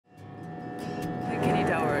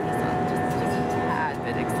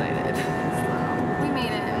excited. So, we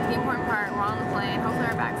made it. The important part, we're on the plane. Hopefully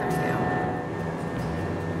our bags are too.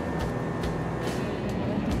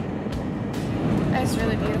 It's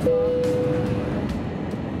really beautiful.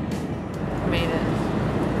 Made it.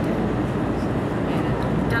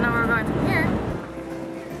 Don't know where we're going from here.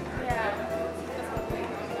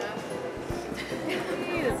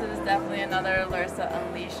 This is definitely another Larysa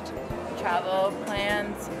Unleashed travel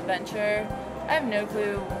plans, adventure. I have no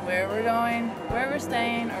clue where we're going, where we're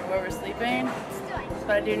staying, or where we're sleeping.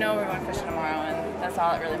 But I do know we're going fishing tomorrow, and that's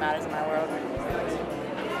all that really matters in my world.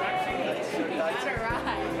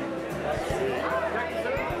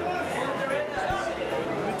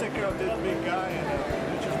 We take care of this big guy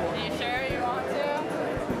and just walk. Are you sure you want to?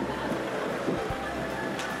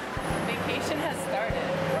 Vacation has started.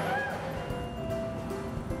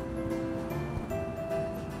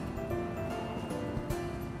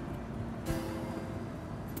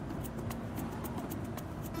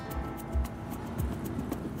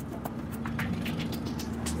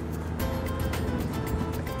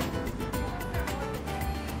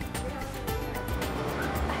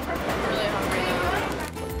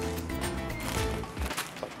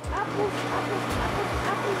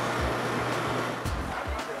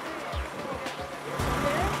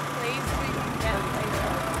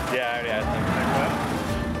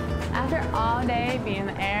 After all day being in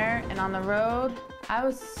the air and on the road, I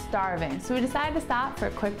was starving, so we decided to stop for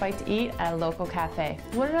a quick bite to eat at a local cafe.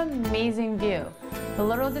 What an amazing view. But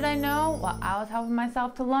little did I know, while I was helping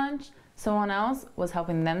myself to lunch, someone else was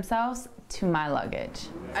helping themselves to my luggage.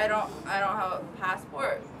 I don't have a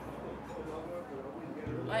passport.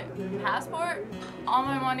 My passport, all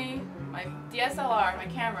my money, my DSLR, my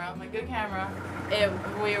camera, my good camera.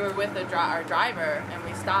 We were with our driver and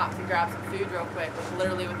we stopped to grab some food real quick, which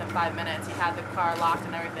literally within 5 minutes he had the car locked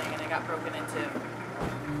and everything and it got broken into.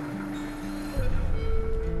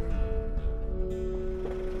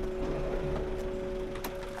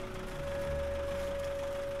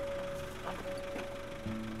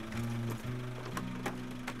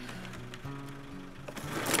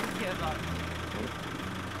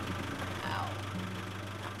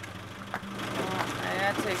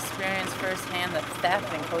 To experience firsthand the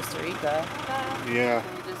theft in Costa Rica. Yeah. So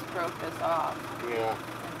we just broke this off. Yeah.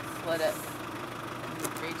 And slid it.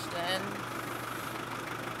 And reached in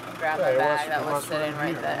and grabbed my bag that was sitting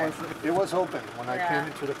right there. It was open. When I came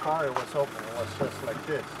into the car, it was open. It was just like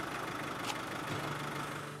this.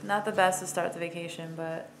 Not the best to start the vacation,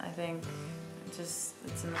 but I think it's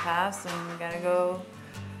in the past and we gotta go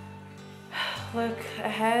look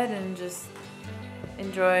ahead and just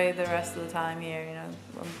enjoy the rest of the time here. You know,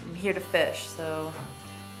 I'm here to fish, so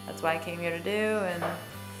that's why I came here to do. And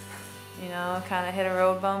you know, kind of hit a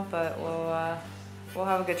road bump, but we'll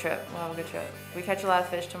have a good trip. We'll have a good trip. If we catch a lot of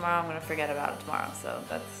fish tomorrow, I'm gonna forget about it tomorrow. So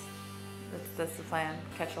that's the plan.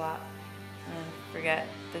 Catch a lot and forget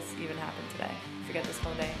this even happened today. Forget this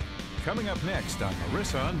whole day. Coming up next on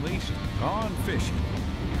Larysa Unleashed on Fishing.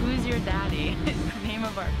 Who's your daddy? The name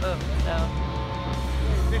of our boat. So.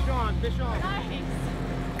 Fish on, fish on. Nice.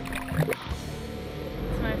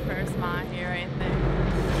 It's my first mahi right there.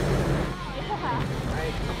 Yeah.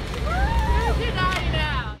 Who's your daddy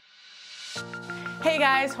now? Hey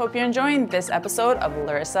guys, hope you're enjoying this episode of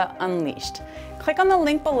Larysa Unleashed. Click on the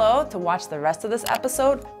link below to watch the rest of this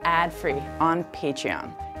episode ad-free on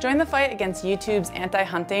Patreon. Join the fight against YouTube's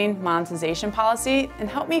anti-hunting monetization policy and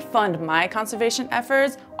help me fund my conservation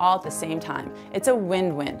efforts all at the same time. It's a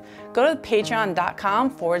win-win. Go to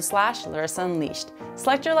patreon.com/Larysa Unleashed.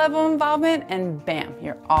 Select your level of involvement and bam,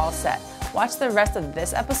 you're all set. Watch the rest of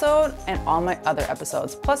this episode and all my other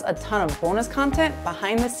episodes, plus a ton of bonus content,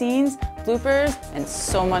 behind the scenes, bloopers, and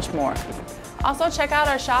so much more. Also check out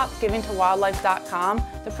our shop, givingtowildlife.com.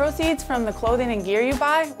 The proceeds from the clothing and gear you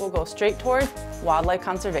buy will go straight towards wildlife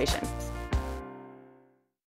conservation.